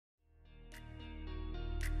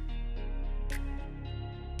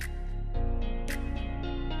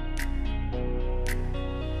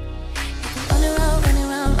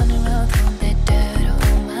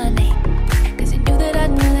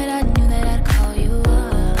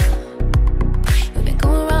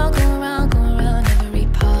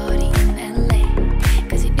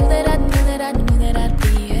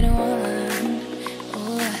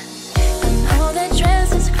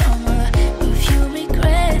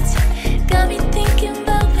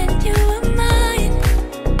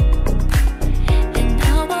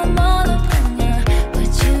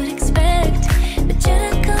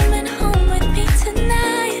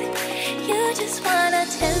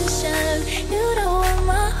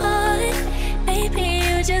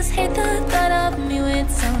just hate the thought of me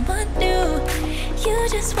with someone new. You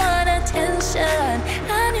just want attention,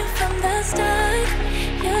 I knew from the start.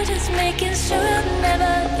 You're just making sure I'm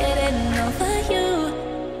never getting over you.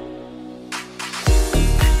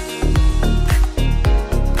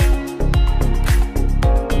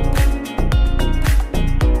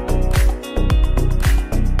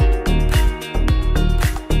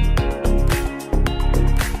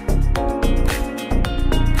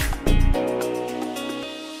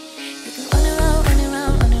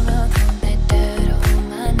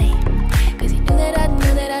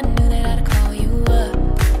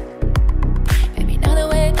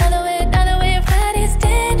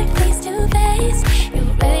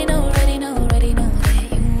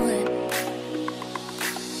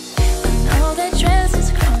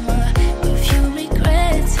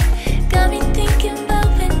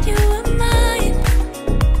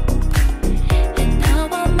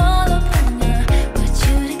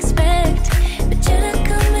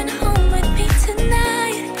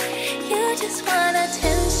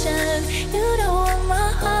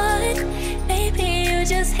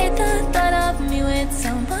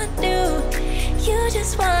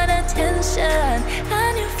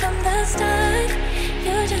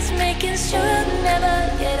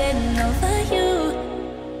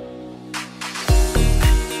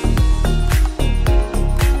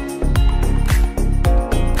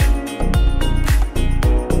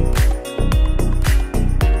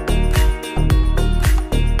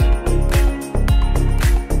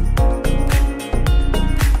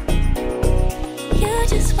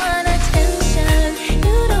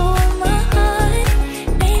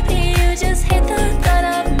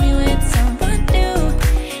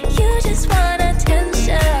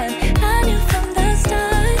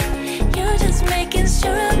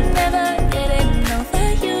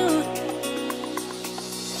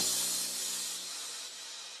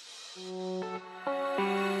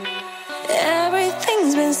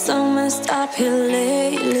 Everything's been so messed up here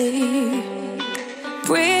lately.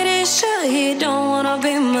 Pretty sure he don't wanna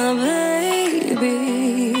be my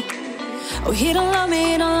baby. Oh, he don't love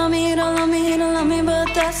me, he don't love me, he don't love me, he don't love me,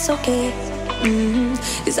 but that's okay.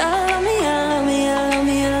 Cause I love me, I love me, I love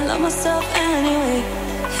me, I love myself anyway.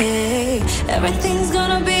 Hey, everything's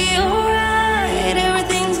gonna be alright,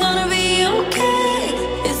 everything's gonna be okay.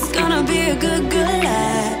 It's gonna be a good, good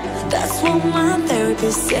life. That's what my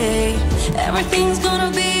therapist say. Everything's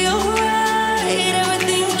gonna be alright,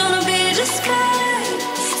 everything's gonna be just fine.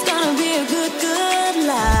 It's gonna be a good, good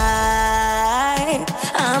life.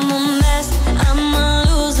 I'm a mess, I'm a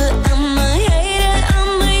loser, I'm a hater,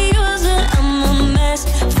 I'm a user, I'm a mess.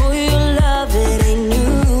 For your love, it ain't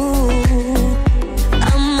new.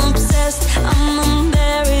 I'm obsessed, I'm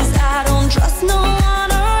embarrassed, I don't trust no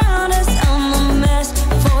one around us. I'm a mess.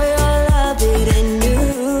 For your love, it ain't new.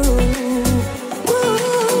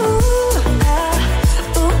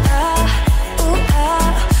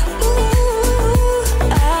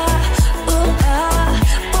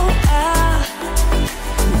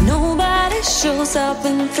 Shows up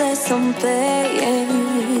and says I'm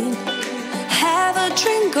playing. Have a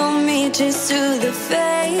drink on me just to the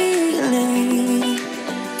feeling.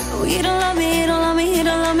 Oh, you don't love me, you don't love me, you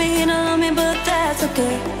don't love me, you don't love me, but that's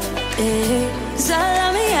okay. Yeah. Cause I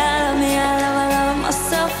love me, I love me, I love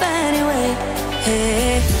myself anyway.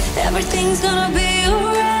 Hey, everything's gonna be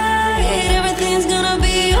alright, everything's gonna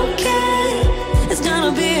be okay. It's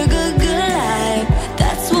gonna be a good, good life.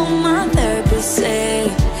 That's what my therapist say.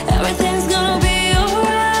 Everything's gonna be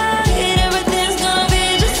alright, everything's gonna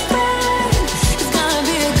be just fine. It's gonna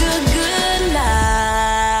be a good, good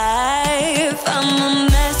life. I'm a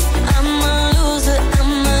mess, I'm a loser,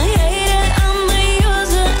 I'm a hater, I'm a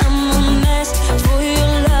user, I'm a mess. For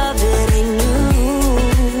your love, it ain't new.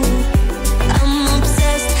 I'm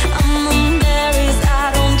obsessed, I'm embarrassed, I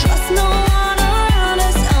don't trust no one around.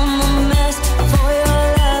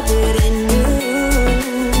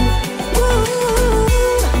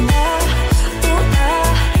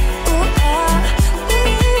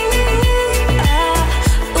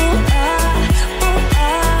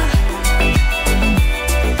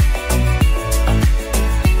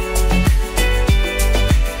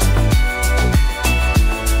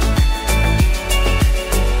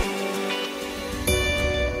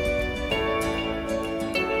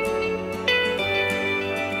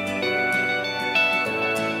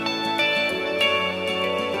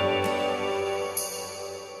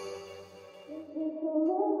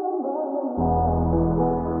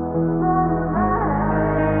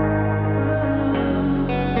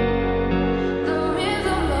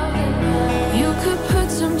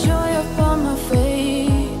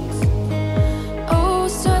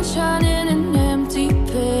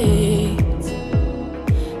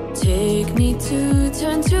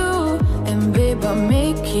 I'll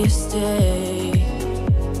make you stay.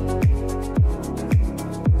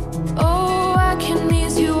 Oh, I can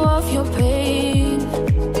ease you of your pain.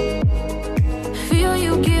 Feel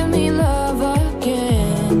you give me love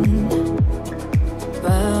again.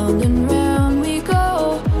 Round and round we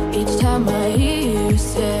go. Each time I hear you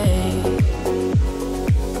say,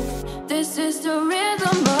 this is the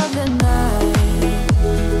rhythm of the night.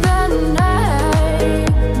 The night,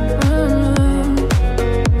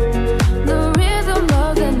 the rhythm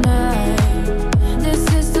of the night. This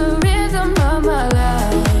is the rhythm of my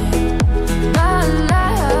life. My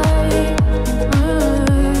life,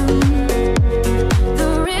 the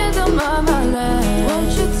rhythm of my life.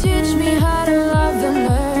 Won't you teach me how to love and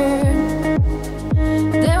learn?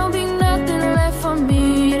 There'll be nothing left for me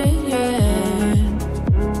to yearn.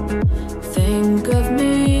 Think of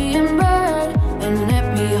me and bird and let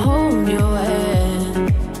me hold your hand.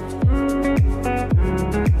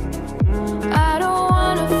 I don't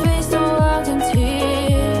wanna face the world in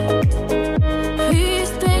tears. Please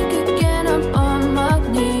think again, I'm on my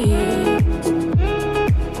knees.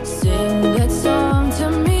 Sing that song to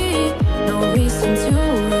me, no reason to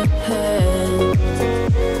repent.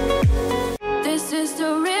 This is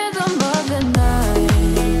the rhythm of the night.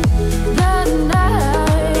 The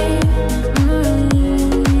night,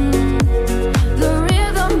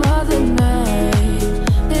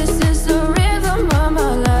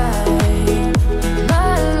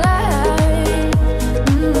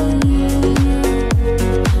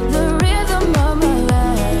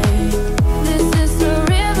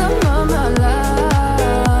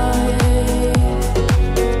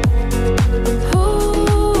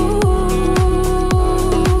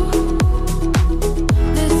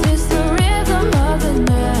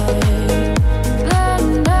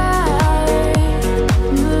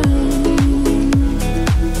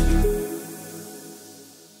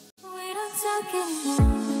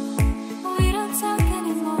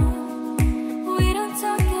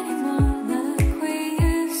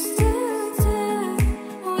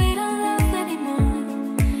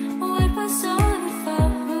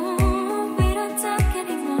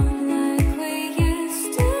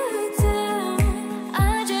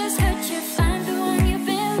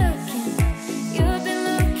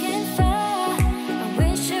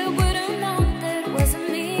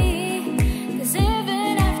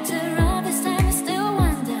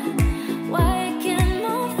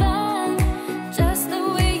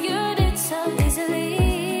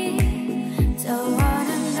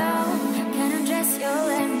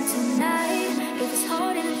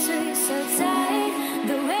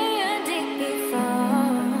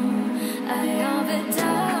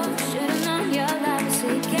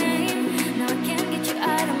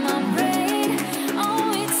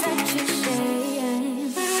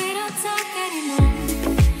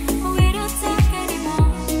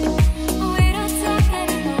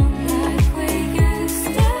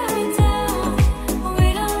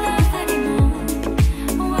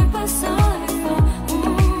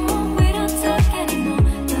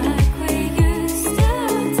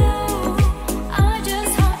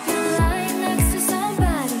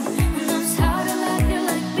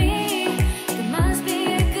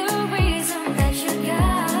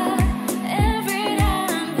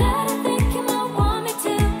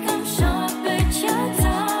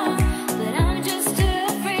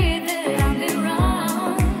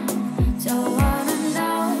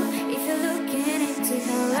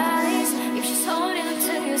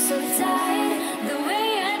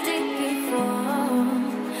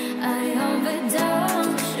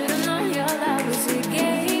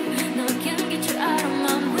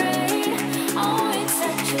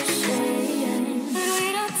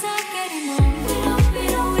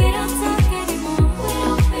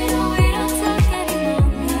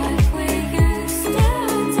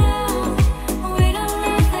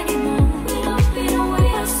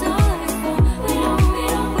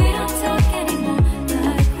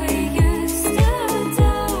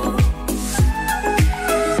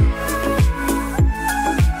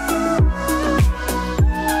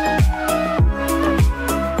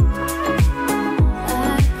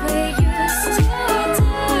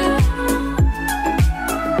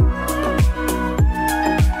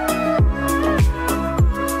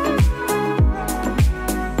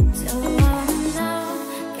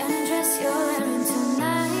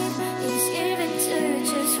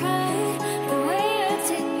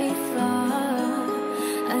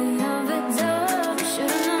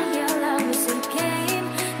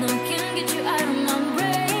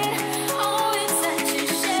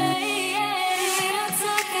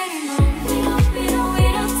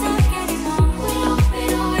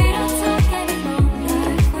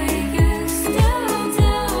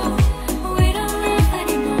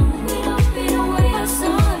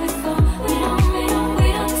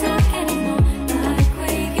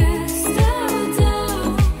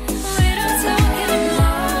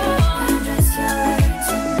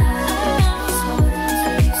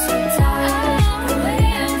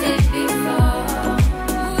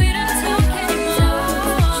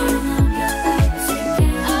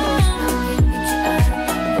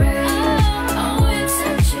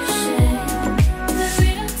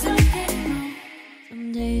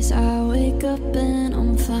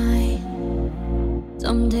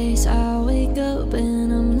 Some days I wake up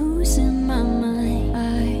and I'm losing my mind.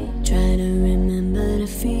 I try to remember the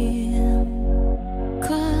feel,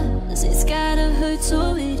 'cause it's gotta hurt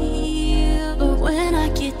so it heals. But when I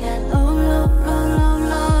get that low, low, low, low,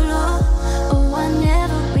 low, low, oh, I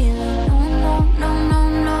never really know, no, no, no,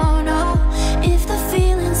 no, no, if the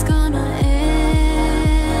feeling's gonna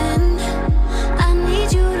end. I need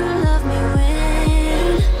you to love me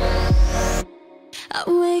when I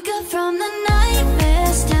wake up from the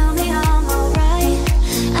nightmares. Tell me I'm alright.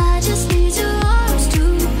 I just need your arms to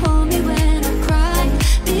hold me when I cry,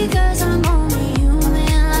 because I'm only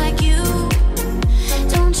human like you.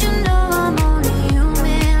 Don't you know I'm only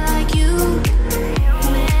human like you?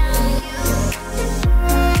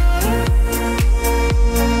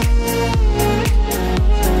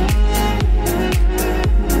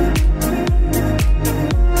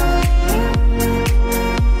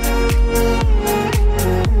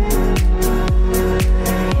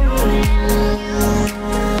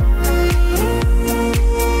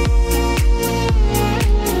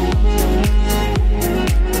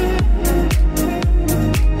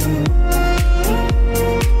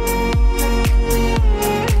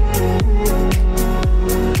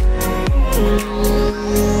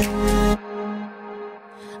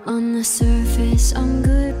 On the surface, I'm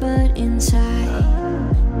good, but inside,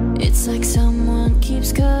 it's like someone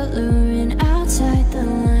keeps coloring outside the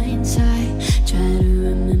lines. I try to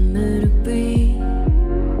remember to breathe,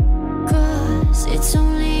 'cause it's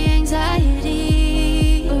only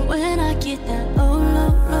anxiety. But when I get that low,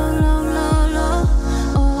 low, low, low, low, low,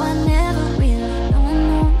 oh, I never really know,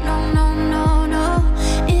 no, no, no, no, no,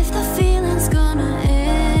 if the feeling's gonna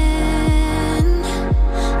end.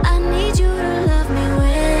 I need you to love me when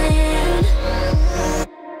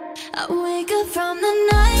I wake up from the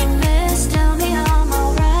nightmares. Tell me I'm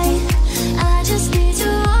alright. I just need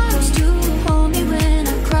your arms to hold me when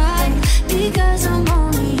I cry, because I'm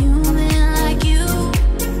only human like you.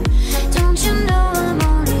 Don't you know I'm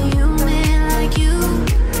only human like you?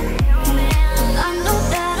 I know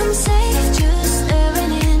that I'm safe just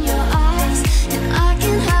staring in your eyes, and I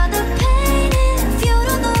can hide the pain if you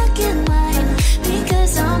don't look in mine,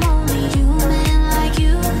 because I'm only human like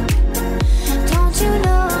you. Don't you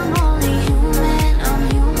know I'm only human? I'm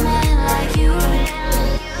human like you.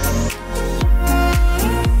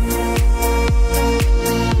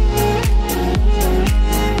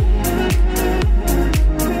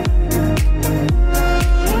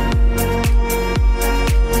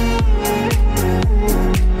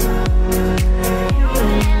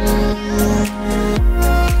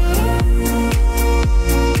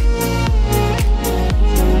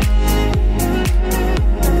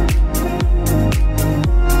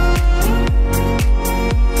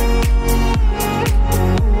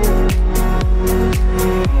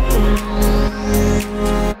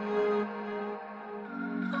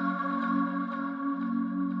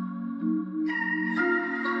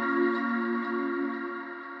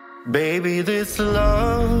 Baby, this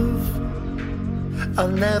love,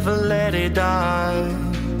 I'll never let it die.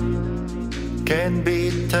 Can't be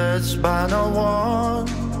touched by no one.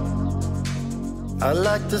 I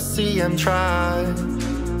like to see and try.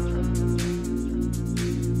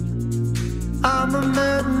 I'm a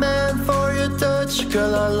madman for your touch,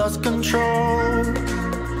 girl, I lost control.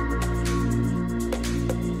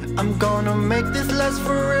 I'm gonna make this last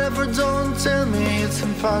forever, don't tell me it's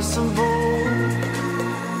impossible.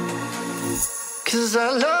 'Cause I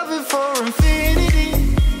love you for infinity.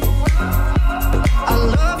 I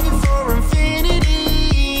love you for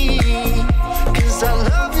infinity. 'Cause I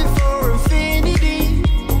love you for infinity.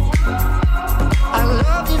 I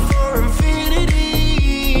love you for infinity.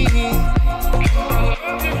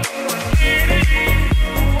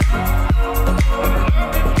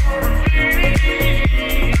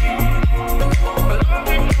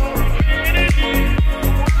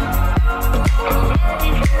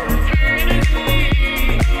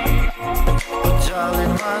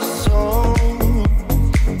 Darling, my soul,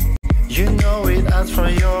 you know it asks for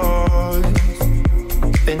yours,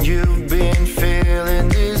 and you've been feeling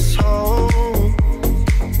this hole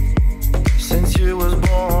since you was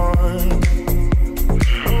born.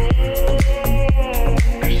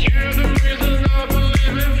 'Cause you're the reason I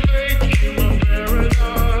believe in fate, you're my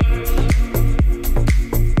paradise,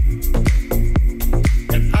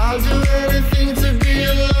 and I'll do anything to be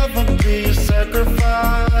your love and be your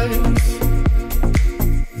sacrifice.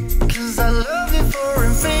 I love you for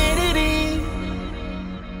infinity.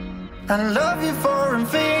 I love you for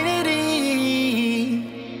infinity.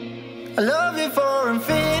 I love you for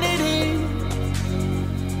infinity.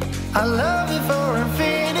 I love you for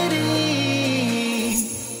infinity.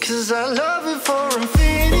 'Cause I love you for infinity.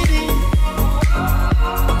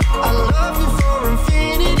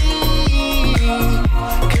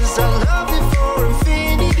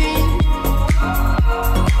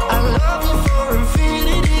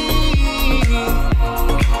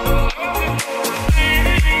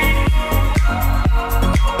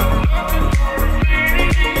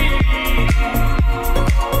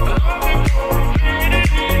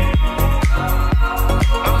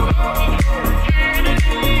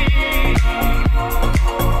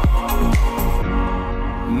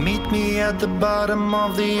 at the bottom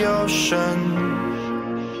of the ocean,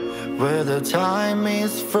 where the time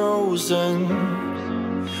is frozen,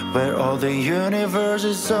 where all the universe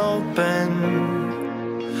is open.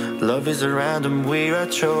 Love is random, we are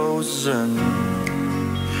chosen.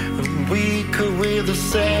 We could wear the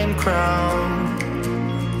same crown,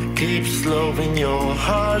 keep slowing your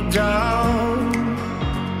heart down.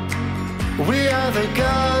 We are the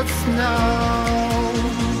gods now,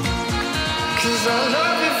 'cause I love